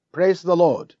Praise the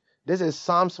Lord. This is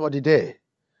Psalms for the day,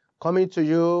 coming to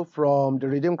you from the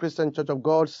Redeemed Christian Church of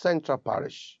God Central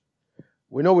Parish.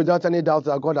 We know without any doubt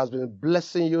that God has been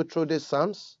blessing you through these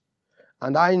Psalms,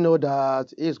 and I know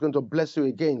that He is going to bless you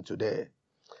again today.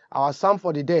 Our Psalm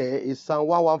for the day is Psalm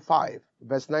 115,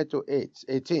 verse 9 to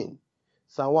 18.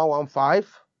 Psalm 115,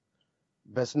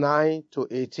 verse 9 to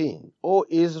 18. O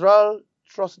Israel,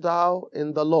 trust thou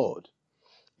in the Lord.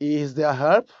 He is their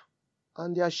help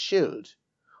and their shield.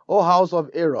 O house of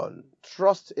Aaron,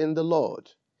 trust in the Lord.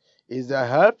 He is their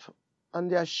help and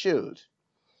their shield.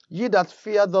 Ye that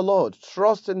fear the Lord,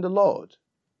 trust in the Lord.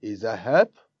 He is their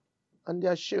help and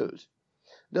their shield.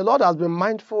 The Lord has been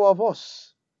mindful of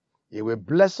us. He will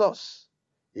bless us.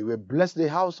 He will bless the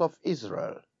house of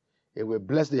Israel. He will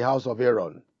bless the house of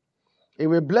Aaron. He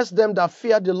will bless them that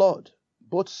fear the Lord,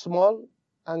 both small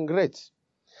and great.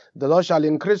 The Lord shall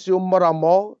increase you more and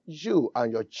more, you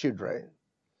and your children.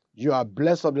 You are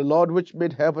blessed of the Lord which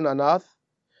made heaven and earth.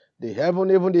 The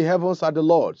heaven, even the heavens are the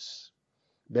Lord's,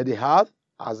 but the earth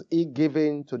has He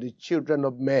given to the children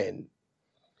of men.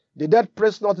 The dead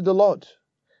praise not the Lord,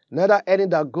 neither any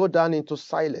that go down into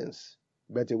silence,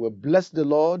 but He will bless the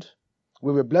Lord.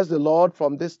 We will bless the Lord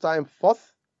from this time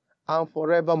forth and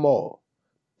forevermore.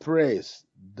 Praise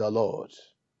the Lord.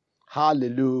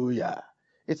 Hallelujah.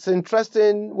 It's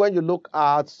interesting when you look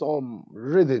at some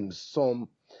rhythms,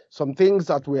 some things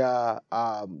that were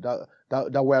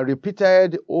that were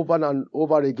repeated over and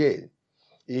over again.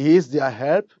 He is their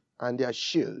help and their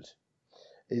shield.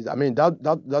 That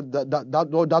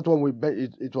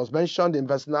one it was mentioned in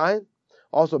verse 9,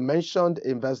 also mentioned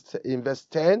in verse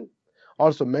 10,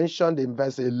 also mentioned in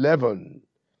verse 11.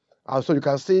 So you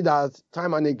can see that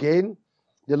time and again,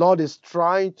 the Lord is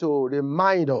trying to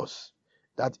remind us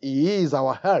that He is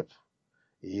our help.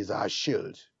 He is our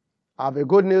shield. I have a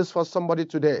good news for somebody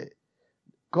today.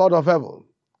 God of heaven,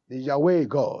 the Yahweh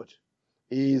God,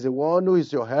 He is the one who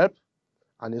is your help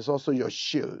and is also your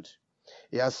shield.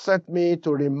 He has sent me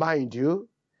to remind you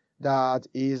that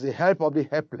He is the help of the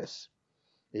helpless.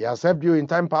 He has helped you in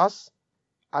time past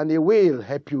and He will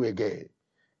help you again.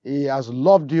 He has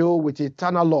loved you with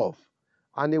eternal love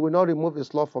and He will not remove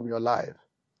His love from your life.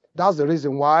 That's the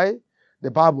reason why the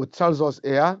Bible tells us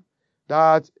here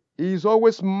that He is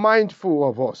always mindful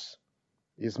of us.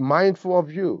 He is mindful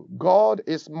of you. God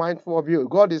is mindful of you.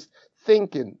 God is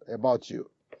thinking about you.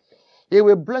 He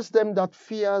will bless them that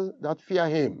fear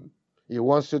Him. He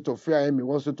wants you to fear Him. He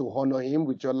wants you to honor Him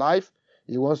with your life.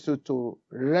 He wants you to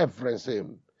reverence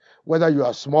Him. Whether you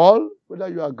are small, whether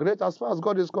you are great, as far as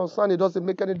God is concerned, it doesn't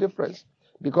make any difference.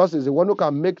 Because He's the one who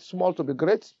can make small to be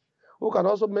great, who can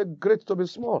also make great to be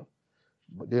small.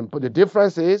 But the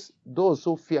difference is those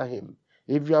who fear Him.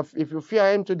 If you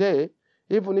fear Him today,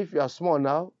 even if you are small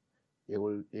now, He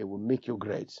will make you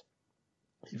great.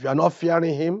 If you are not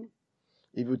fearing Him,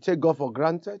 if you take God for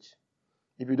granted,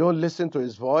 if you don't listen to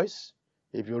His voice,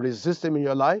 if you resist Him in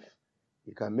your life,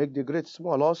 He can make the great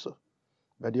small also.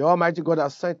 But the Almighty God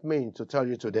has sent me to tell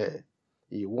you today,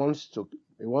 He wants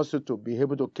you to be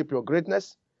able to keep your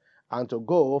greatness and to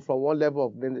go from one level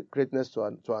of greatness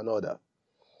to another.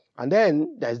 And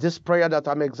then there's this prayer that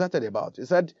I'm excited about. He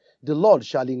said, the Lord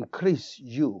shall increase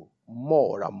you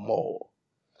more and more.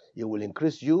 He will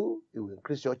increase you. He will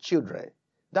increase your children.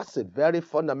 That's a very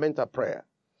fundamental prayer.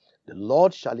 The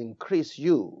Lord shall increase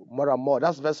you more and more.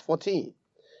 That's verse 14.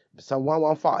 Psalm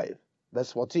 115,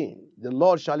 verse 14. The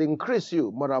Lord shall increase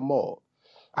you more and more.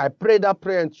 I pray that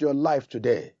prayer into your life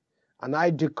today. And I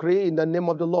decree in the name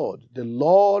of the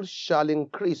Lord shall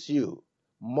increase you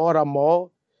more and more.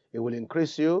 He will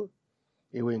increase you.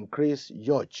 He will increase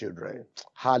your children.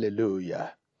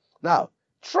 Hallelujah. Now,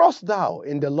 trust thou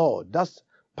in the Lord. That's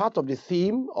part of the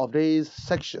theme of this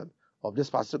section, of this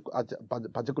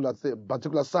particular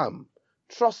psalm.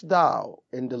 Trust thou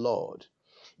in the Lord.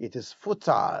 It is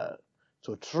futile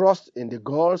to trust in the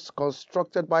gods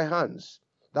constructed by hands.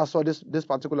 That's what this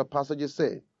particular passage is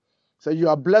saying. So you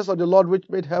are blessed of the Lord which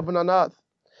made heaven and earth.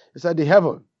 He said the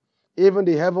heaven, even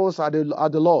the heavens are the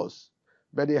Lord's,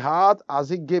 but the earth has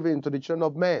He given to the children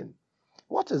of men.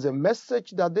 What is the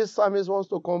message that this psalmist wants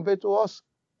to convey to us?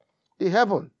 The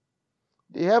heaven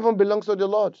belongs to the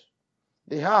Lord.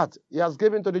 The earth He has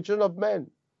given to the children of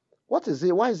men. What is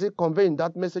it? Why is He conveying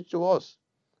that message to us?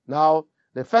 Now,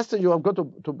 the first thing you have got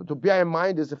to bear in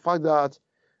mind is the fact that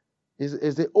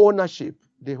is the ownership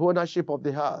of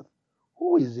the earth.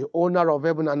 Who is the owner of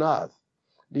heaven and earth?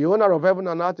 The owner of heaven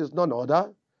and earth is none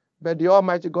other but the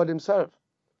Almighty God Himself,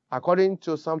 according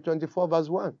to Psalm 24 verse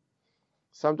 1.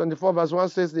 Psalm 24 verse 1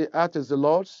 says, the earth is the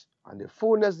Lord's, and the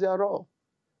fullness thereof,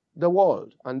 the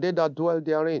world, and they that dwell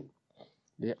therein.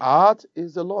 The earth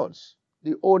is the Lord's,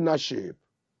 the ownership.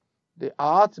 The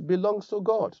earth belongs to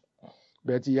God,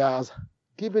 but He has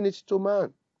given it to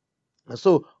man. And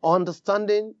so,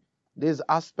 understanding this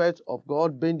aspect of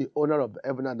God being the owner of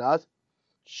heaven and earth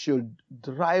should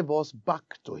drive us back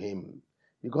to Him.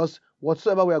 Because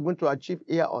whatsoever we are going to achieve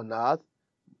here on earth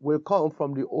will come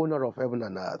from the owner of heaven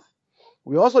and earth.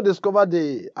 We also discovered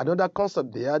another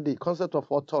concept there, the concept of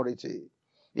authority.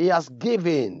 He has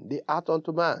given the earth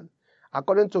unto man.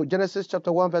 According to Genesis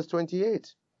chapter 1 verse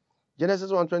 28.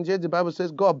 Genesis 1:28, the Bible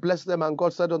says, God blessed them and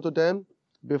God said unto them,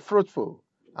 be fruitful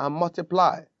and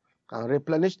multiply and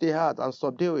replenish the earth and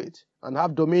subdue it and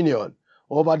have dominion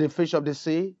over the fish of the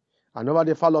sea and over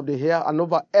the fowl of the air and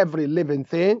over every living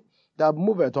thing that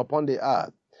moveth upon the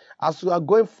earth. As you are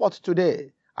going forth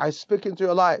today, I speak into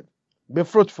your life, be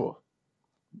fruitful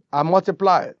and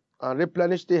multiply and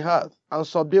replenish the earth and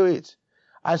subdue it.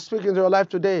 I speak into your life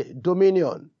today,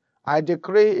 dominion. I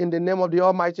decree in the name of the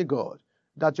Almighty God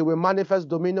that you will manifest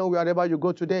dominion wherever you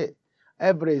go today.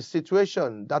 Every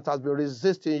situation that has been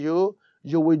resisting you,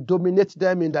 you will dominate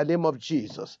them in the name of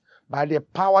Jesus. By the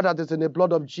power that is in the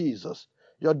blood of Jesus,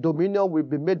 your dominion will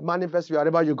be made manifest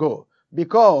wherever you go.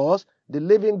 Because the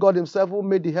living God Himself who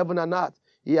made the heaven and earth,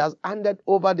 He has handed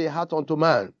over the earth unto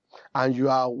man. And you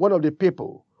are one of the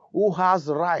people who has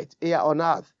right here on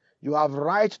earth. You have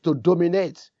right to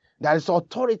dominate. There is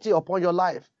authority upon your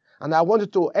life. And I want you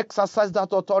to exercise that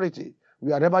authority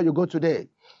wherever you go today.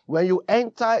 When you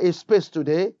enter a space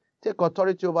today, take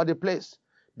authority over the place.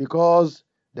 Because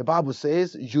the Bible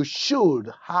says you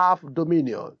should have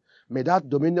dominion. May that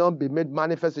dominion be made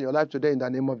manifest in your life today in the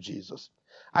name of Jesus.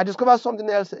 I discovered something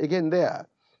else again there.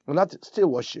 And that's still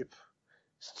worship.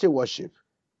 Still worship.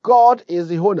 God is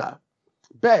the owner.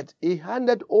 But He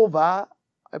handed over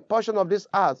a portion of this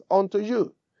earth unto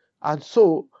you. And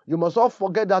so you must not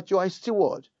forget that you are a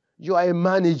steward. You are a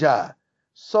manager.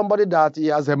 Somebody that He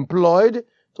has employed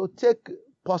to take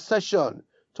possession,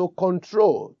 to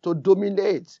control, to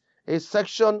dominate a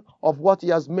section of what He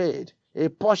has made, a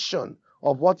portion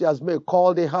of what He has made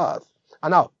called the earth.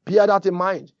 And now, bear that in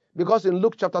mind, because in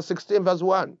Luke chapter 16 verse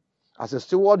 1, as a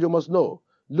steward you must know,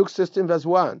 Luke 16 verse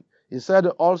 1, He said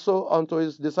also unto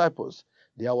His disciples,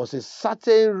 there was a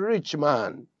certain rich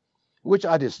man which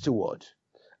had a steward,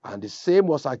 and the same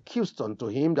was accused unto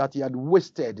him that he had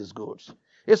wasted his goods.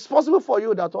 It's possible for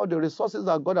you that all the resources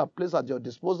that God has placed at your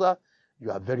disposal,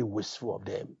 you are very wasteful of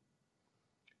them.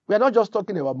 We are not just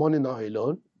talking about money now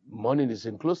alone. Money is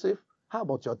inclusive. How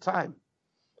about your time?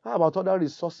 How about other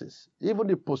resources? Even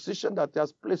the position that He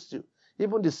has placed you.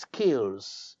 Even the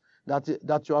skills that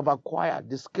you have acquired.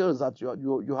 The skills that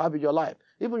you have in your life.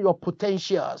 Even your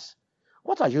potentials.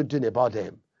 What are you doing about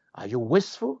them? Are you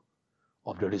wasteful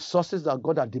of the resources that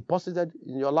God has deposited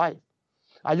in your life?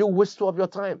 Are you wasteful of your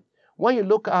time? When you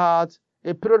look at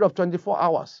a period of 24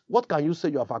 hours, what can you say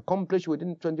you have accomplished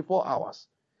within 24 hours?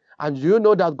 And you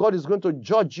know that God is going to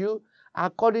judge you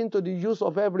according to the use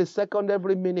of every second,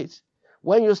 every minute.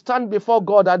 When you stand before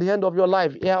God at the end of your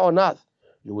life here on earth,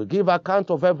 you will give account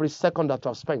of every second that you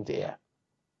have spent here.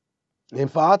 In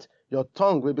fact, your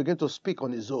tongue will begin to speak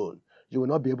on its own. You will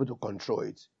not be able to control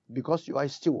it because you are a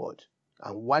steward.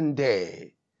 And one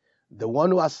day, the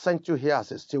one who has sent you here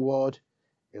as a steward,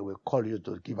 He will call you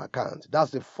to give account.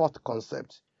 That's the fourth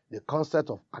concept, the concept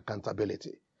of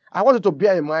accountability. I want you to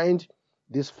bear in mind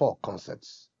these four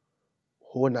concepts: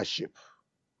 ownership,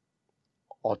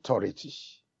 authority,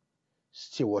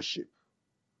 stewardship,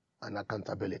 and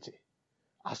accountability.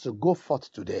 As you go forth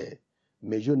today,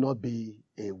 may you not be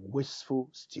a wasteful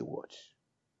steward.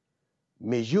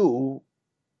 May you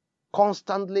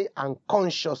constantly and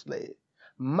consciously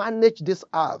manage this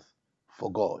earth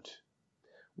for God.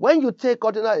 When you take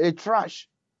ordinary trash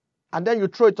and then you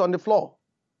throw it on the floor,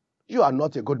 you are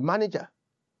not a good manager.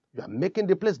 You are making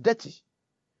the place dirty.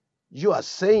 You are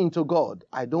saying to God,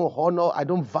 I don't honor, I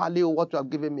don't value what you have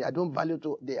given me. I don't value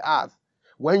to the earth.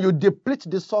 When you deplete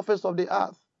the surface of the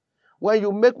earth, when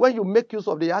you make use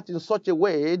of the earth in such a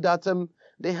way that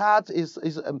the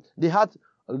earth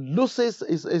loses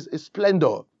its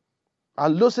splendor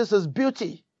and loses its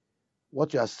beauty,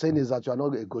 what you are saying is that you are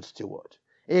not a good steward.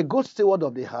 A good steward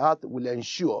of the earth will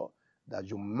ensure that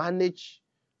you manage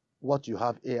what you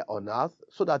have here on earth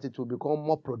so that it will become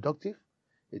more productive,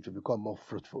 it will become more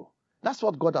fruitful. That's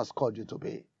what God has called you to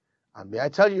be. And may I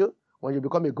tell you, when you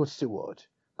become a good steward,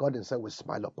 God Himself will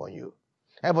smile upon you.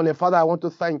 Heavenly Father, I want to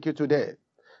thank you today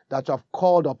that you have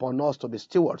called upon us to be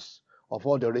stewards of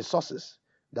all the resources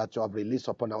that you have released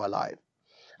upon our life.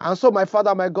 And so, my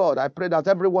Father, my God, I pray that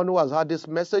everyone who has heard this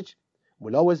message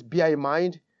will always bear in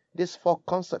mind these four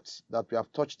concepts that we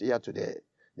have touched here today.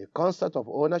 The concept of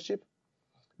ownership,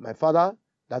 my Father,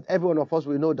 that every one of us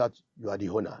will know that you are the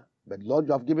owner. But Lord,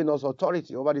 you have given us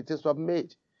authority over the things you have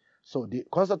made. So the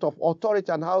concept of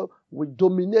authority and how we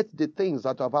dominate the things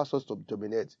that you have asked us to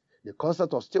dominate, the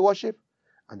concept of stewardship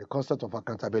and the concept of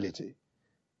accountability.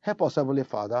 Help us, Heavenly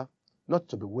Father, not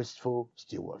to be wasteful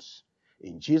stewards.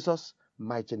 In Jesus'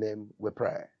 mighty name we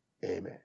pray. Amen.